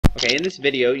Okay, in this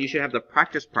video, you should have the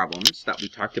practice problems that we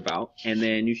talked about, and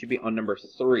then you should be on number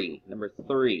 3. Number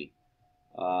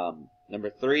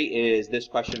 3 is this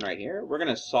question right here. We're going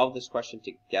to solve this question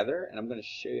together, and I'm going to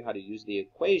show you how to use the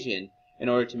equation in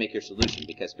order to make your solution,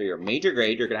 because for your major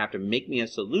grade, you're going to have to make me a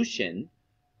solution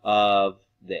of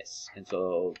this. And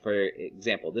so, for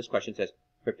example, this question says,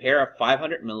 prepare a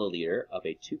 500 milliliter of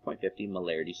a 2.50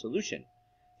 molarity solution.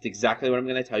 It's exactly what I'm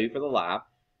going to tell you for the lab.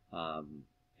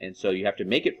 And so you have to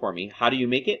make it for me. How do you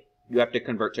make it? You have to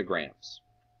convert to grams.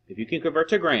 If you can convert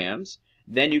to grams,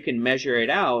 then you can measure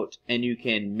it out and you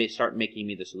can start making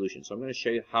me the solution. So I'm going to show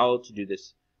you how to do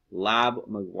this lab.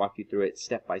 I'm going to walk you through it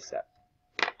step by step.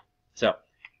 So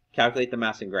calculate the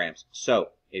mass in grams. So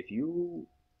if you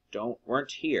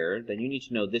weren't here, then you need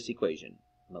to know this equation.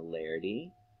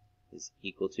 Molarity is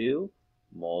equal to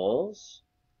moles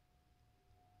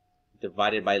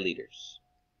divided by liters.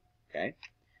 Okay?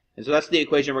 And so that's the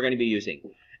equation we're going to be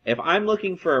using. If I'm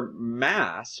looking for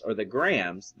mass, or the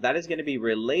grams, that is going to be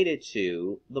related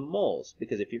to the moles.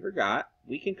 Because if you forgot,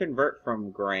 we can convert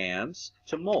from grams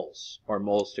to moles, or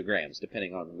moles to grams,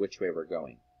 depending on which way we're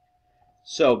going.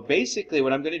 So basically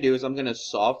what I'm going to do is I'm going to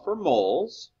solve for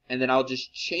moles, and then I'll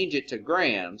just change it to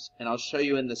grams, and I'll show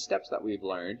you in the steps that we've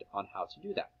learned on how to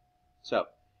do that. So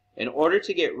in order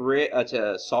to get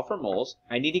to solve for moles,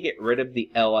 I need to get rid of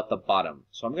the L at the bottom.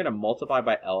 So I'm going to multiply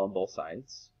by L on both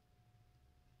sides.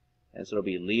 And so it'll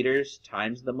be liters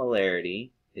times the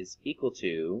molarity is equal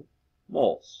to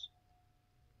moles.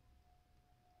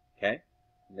 Okay?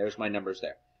 And there's my numbers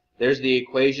there. There's the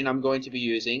equation I'm going to be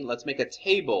using. Let's make a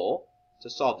table to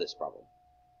solve this problem.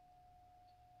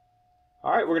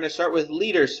 All right, we're going to start with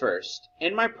liters first.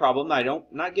 In my problem, I'm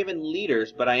not given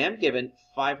liters, but I am given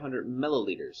 500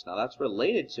 milliliters. Now that's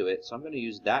related to it, so I'm going to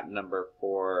use that number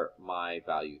for my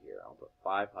value here. I'll put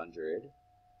 500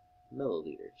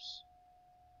 milliliters.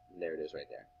 And there it is right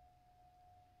there.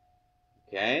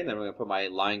 Okay, and then we're going to put my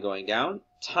line going down,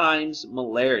 times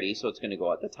molarity, so it's going to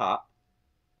go at the top.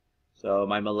 So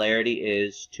my molarity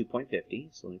is 2.50,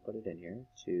 so let me put it in here,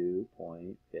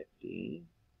 2.50.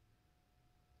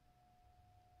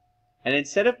 And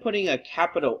instead of putting a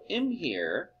capital M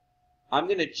here, I'm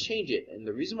going to change it. And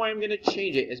the reason why I'm going to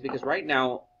change it is because right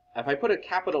now, if I put a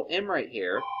capital M right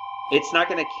here, it's not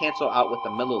going to cancel out with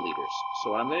the milliliters. So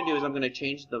what I'm going to do is I'm going to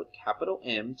change the capital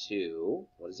M to,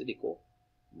 what does it equal?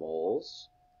 Moles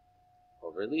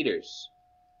over liters.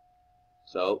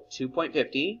 So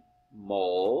 2.50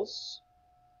 moles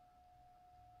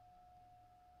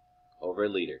over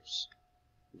liters.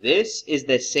 This is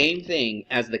the same thing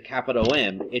as the capital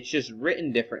M. It's just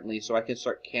written differently so I can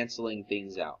start canceling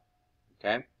things out.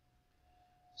 Okay?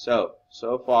 So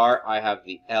far I have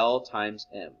the L times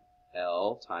M.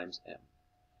 L times M.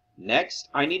 Next,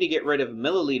 I need to get rid of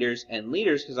milliliters and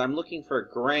liters because I'm looking for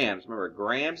grams. Remember,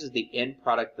 grams is the end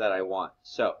product that I want.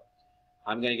 So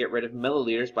I'm going to get rid of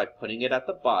milliliters by putting it at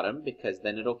the bottom because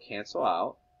then it'll cancel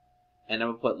out. And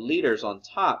I'm going to put liters on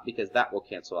top because that will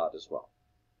cancel out as well.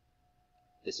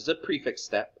 This is a prefix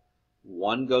step.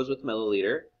 1 goes with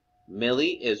milliliter.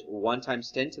 Milli is 1 times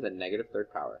 10 to the negative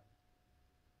third power.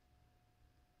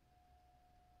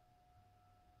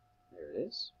 There it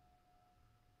is.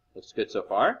 Looks good so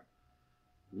far.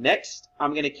 Next,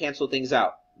 I'm going to cancel things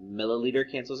out. Milliliter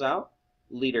cancels out.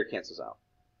 Liter cancels out.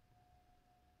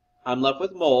 I'm left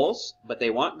with moles, but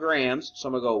they want grams, so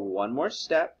I'm going to go one more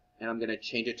step, and I'm going to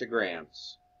change it to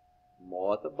grams.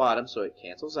 Mole at the bottom, so it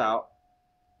cancels out.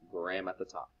 Gram at the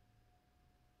top.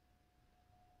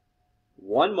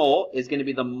 1 mole is going to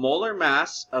be the molar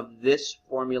mass of this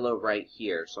formula right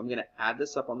here. So I'm going to add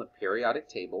this up on the periodic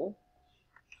table.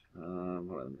 Hold on,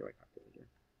 let me get my calculator.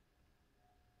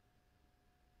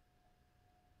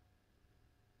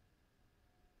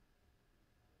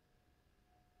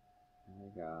 I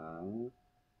got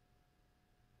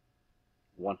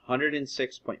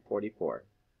 106.44.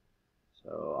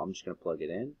 So I'm just going to plug it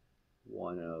in.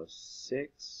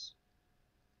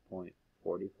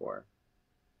 106.44.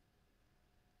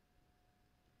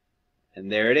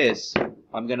 And there it is.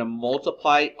 I'm going to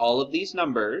multiply all of these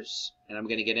numbers, and I'm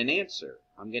going to get an answer.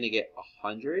 I'm going to get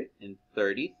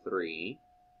 133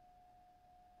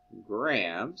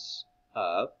 grams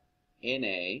of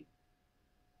NaClO3.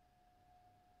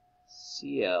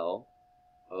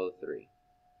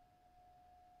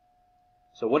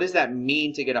 So what does that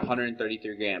mean to get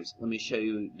 133 grams? Let me show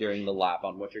you during the lab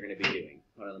on what you're going to be doing.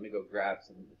 All right, let me go grab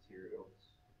some materials.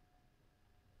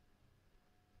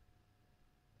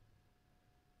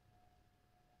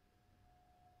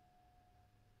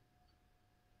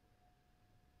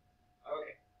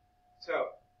 Okay,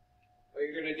 so what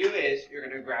you're going to do is you're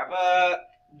going to grab a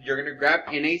you're going to grab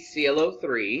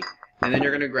NaClO3, and then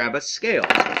you're going to grab a scale.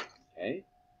 Okay?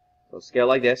 So scale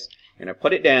like this. You're going to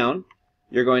put it down.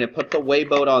 You're going to put the weigh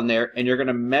boat on there, and you're going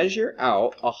to measure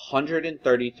out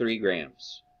 133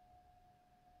 grams.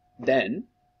 Then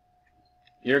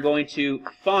you're going to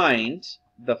find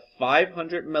the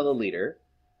 500 milliliter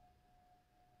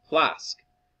flask.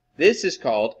 This is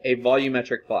called a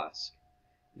volumetric flask.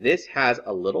 This has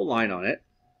a little line on it.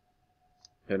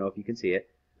 I don't know if you can see it.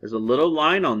 There's a little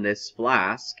line on this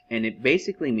flask, and it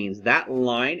basically means that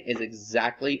line is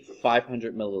exactly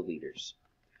 500 milliliters.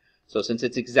 So since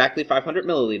it's exactly 500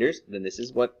 milliliters, then this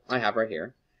is what I have right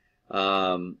here.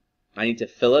 I need to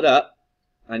fill it up.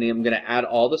 I'm going to add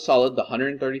all the solid, the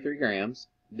 133 grams.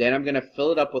 Then I'm going to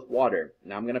fill it up with water.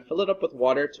 Now I'm going to fill it up with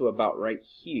water to about right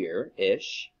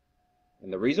here-ish.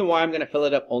 And the reason why I'm going to fill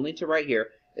it up only to right here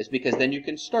is because then you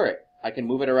can stir it. I can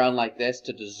move it around like this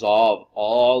to dissolve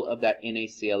all of that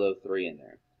NaClO3 in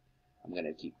there. I'm going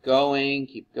to keep going,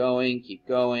 keep going, keep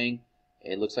going.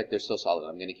 It looks like they're still solid.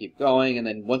 I'm going to keep going, and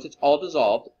then once it's all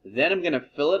dissolved, then I'm going to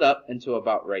fill it up into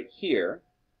about right here.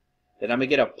 Then I'm going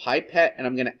to get a pipette, and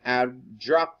I'm going to add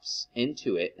drops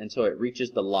into it until it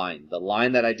reaches the line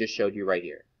that I just showed you right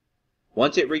here.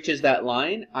 Once it reaches that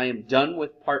line, I am done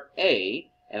with part A,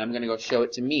 and I'm going to go show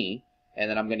it to me, and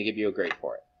then I'm going to give you a grade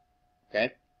for it.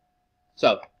 Okay?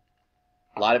 So,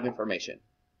 a lot of information.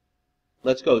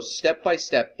 Let's go step by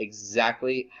step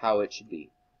exactly how it should be.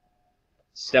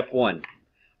 Step 1,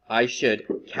 I should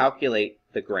calculate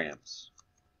the grams.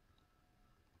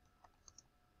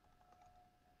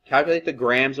 Calculate the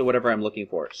grams of whatever I'm looking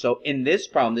for. So in this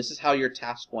problem, this is how your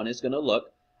task 1 is going to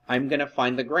look. I'm going to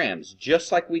find the grams,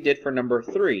 just like we did for number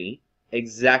 3,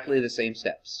 exactly the same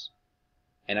steps.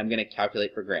 And I'm going to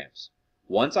calculate for grams.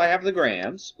 Once I have the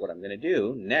grams, what I'm going to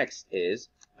do next is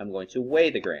I'm going to weigh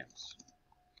the grams.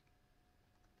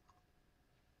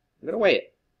 I'm going to weigh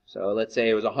it. So let's say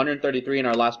it was 133 in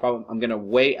our last problem. I'm going to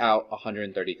weigh out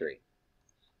 133.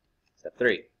 Step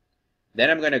 3. Then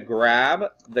I'm going to grab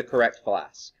the correct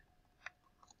flask.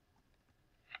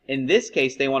 In this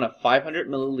case, they want a 500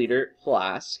 milliliter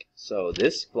flask. So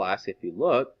this flask, if you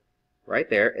look right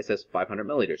there, it says 500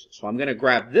 milliliters. So I'm going to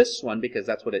grab this one because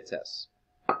that's what it says.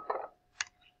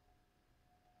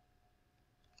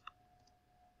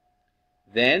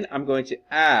 Then I'm going to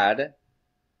add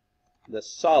the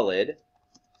solid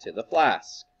to the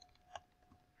flask.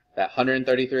 That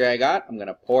 133 I got, I'm going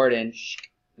to pour it in.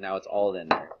 Now it's all in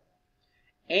there.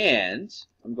 And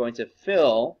I'm going to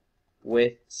fill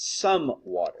with some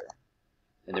water.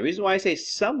 And the reason why I say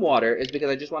some water is because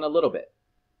I just want a little bit.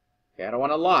 Okay, I don't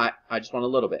want a lot, I just want a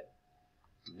little bit.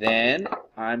 Then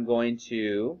I'm going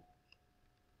to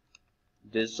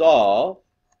dissolve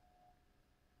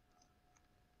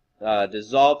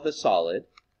the solid.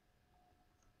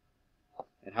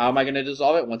 And how am I going to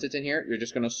dissolve it? Once it's in here, you're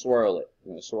just going to swirl it.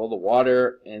 You're going to swirl the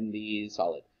water and the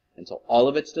solid until all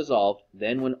of it's dissolved.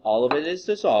 Then when all of it is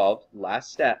dissolved,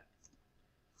 last step,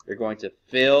 you're going to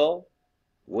fill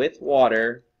with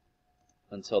water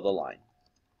until the line.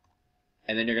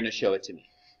 And then you're going to show it to me.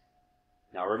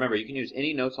 Now remember, you can use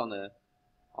any notes on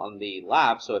the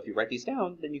lab, so if you write these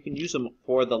down, then you can use them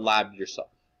for the lab yourself.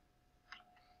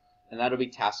 And that'll be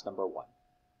task number 1.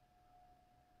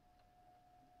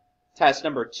 Task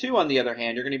number 2, on the other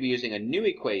hand, you're going to be using a new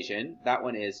equation. That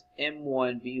one is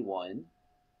M1V1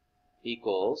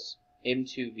 equals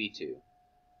M2V2.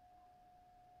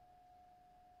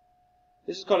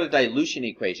 This is called a dilution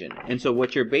equation. And so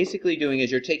what you're basically doing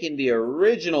is you're taking the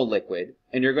original liquid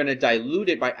and you're going to dilute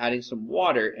it by adding some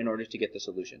water in order to get the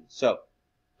solution. So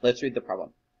let's read the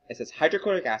problem. It says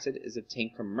hydrochloric acid is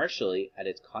obtained commercially at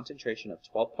its concentration of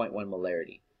 12.1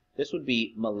 molarity. This would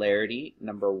be molarity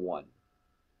number 1.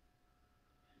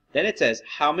 Then it says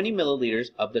how many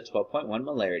milliliters of the 12.1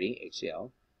 molarity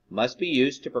HCl must be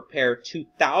used to prepare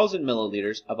 2,000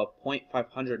 milliliters of a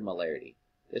 0.500 molarity.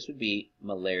 This would be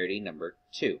molarity number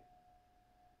 2.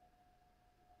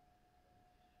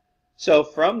 So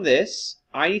from this,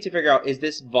 I need to figure out, is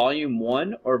this volume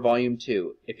 1 or volume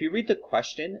 2? If you read the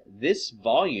question, this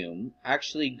volume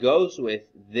actually goes with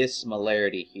this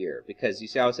molarity here, because you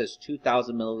see how it says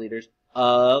 2,000 milliliters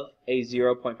of a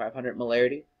 0.500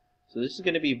 molarity? So this is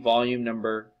going to be volume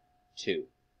number 2.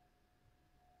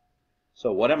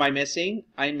 So what am I missing?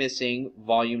 I'm missing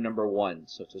volume number 1.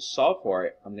 So to solve for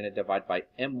it, I'm going to divide by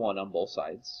M1 on both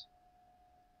sides.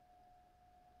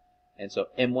 And so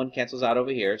M1 cancels out over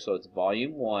here, so it's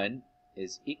volume 1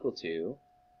 is equal to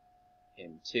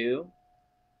M2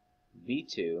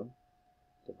 V2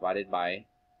 divided by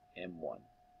M1.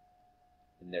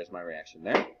 And there's my reaction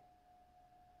there.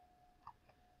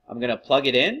 I'm going to plug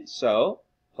it in, so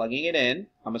plugging it in.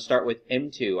 I'm going to start with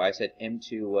M2. I said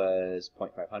M2 was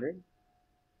 0.500.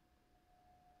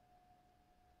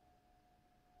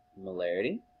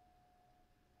 Molarity.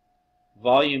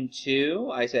 Volume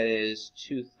 2, I said is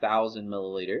 2,000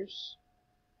 milliliters.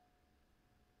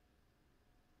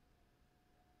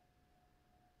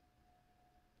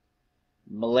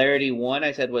 Molarity 1,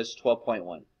 I said was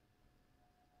 12.1.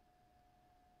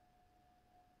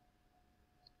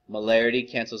 Molarity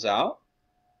cancels out.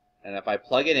 And if I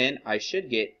plug it in, I should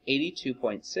get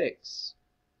 82.6.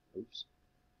 Oops.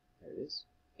 There it is.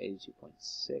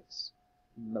 82.6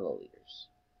 milliliters.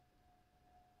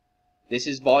 This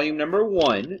is volume number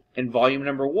 1, and volume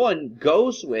number 1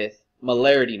 goes with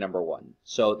molarity number 1.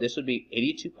 So this would be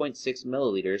 82.6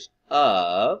 milliliters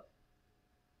of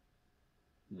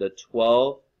the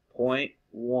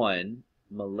 12.1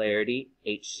 molarity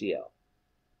HCl.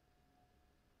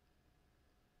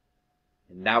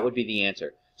 And that would be the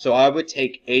answer. So I would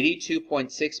take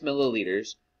 82.6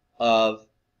 milliliters of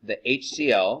the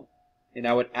HCl, and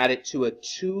I would add it to a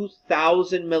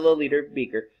 2,000 milliliter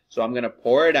beaker. So I'm going to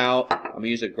pour it out. I'm going to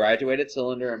use a graduated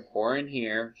cylinder and pour in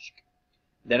here.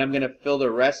 Then I'm going to fill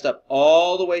the rest up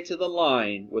all the way to the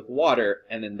line with water,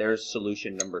 and then there's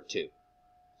solution number 2.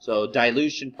 So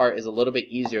dilution part is a little bit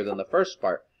easier than the first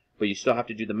part, but you still have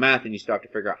to do the math, and you still have to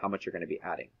figure out how much you're going to be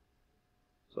adding.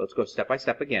 So let's go step by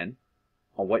step again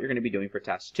on what you're going to be doing for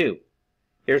task 2.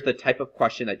 Here's the type of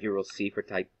question that you will see for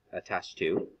task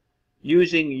 2.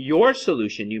 Using your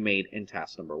solution you made in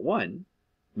task number 1,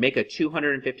 make a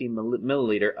 250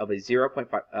 milliliter of a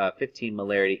 0.15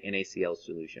 molarity NaCl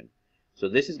solution. So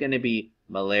this is going to be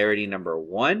molarity number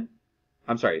 1.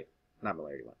 I'm sorry, not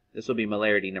molarity 1. This will be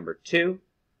molarity number 2.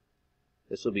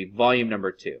 This will be volume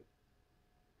number 2.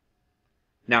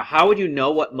 Now, how would you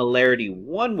know what molarity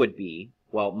 1 would be?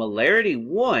 Well, molarity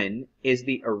 1 is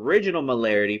the original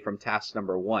molarity from task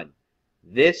number 1.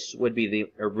 This would be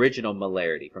the original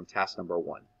molarity from task number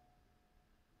 1.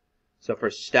 So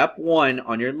for step 1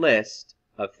 on your list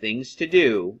of things to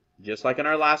do, just like in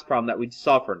our last problem that we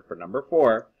solved for number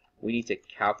 4, we need to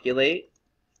calculate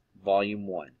volume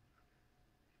 1.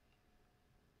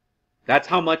 That's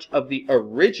how much of the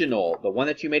original, the one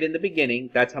that you made in the beginning,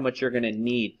 that's how much you're going to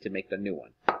need to make the new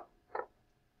one.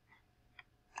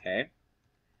 Okay?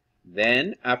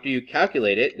 Then, after you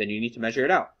calculate it, then you need to measure it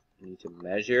out. You need to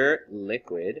measure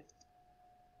liquid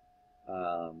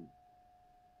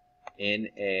in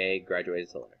a graduated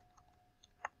cylinder.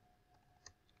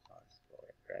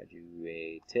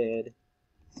 Graduated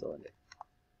cylinder.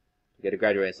 You get a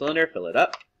graduated cylinder, fill it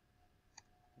up.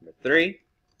 Number 3,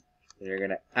 then you're going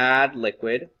to add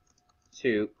liquid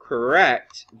to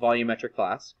correct volumetric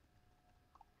flask.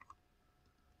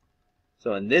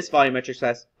 So in this volumetric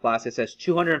flask, it says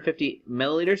 250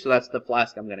 milliliters, so that's the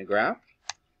flask I'm going to grab.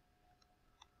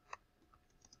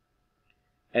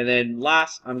 And then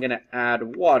last, I'm going to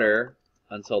add water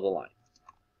until the line.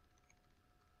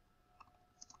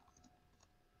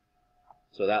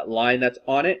 So that line that's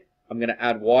on it, I'm going to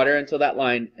add water until that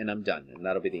line, and I'm done. And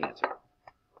that'll be the answer.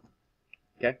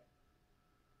 Okay?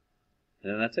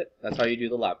 And then that's it. That's how you do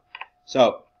the lab.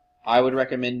 So I would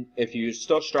recommend, if you're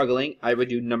still struggling, I would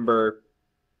do number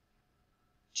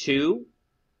 2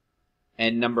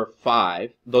 and number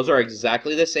 5. Those are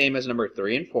exactly the same as number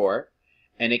 3 and 4.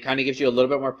 And it kind of gives you a little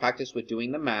bit more practice with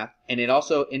doing the math. And it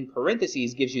also, in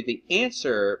parentheses, gives you the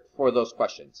answer for those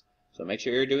questions. So make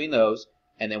sure you're doing those.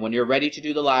 And then when you're ready to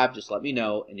do the lab, just let me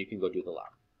know and you can go do the lab.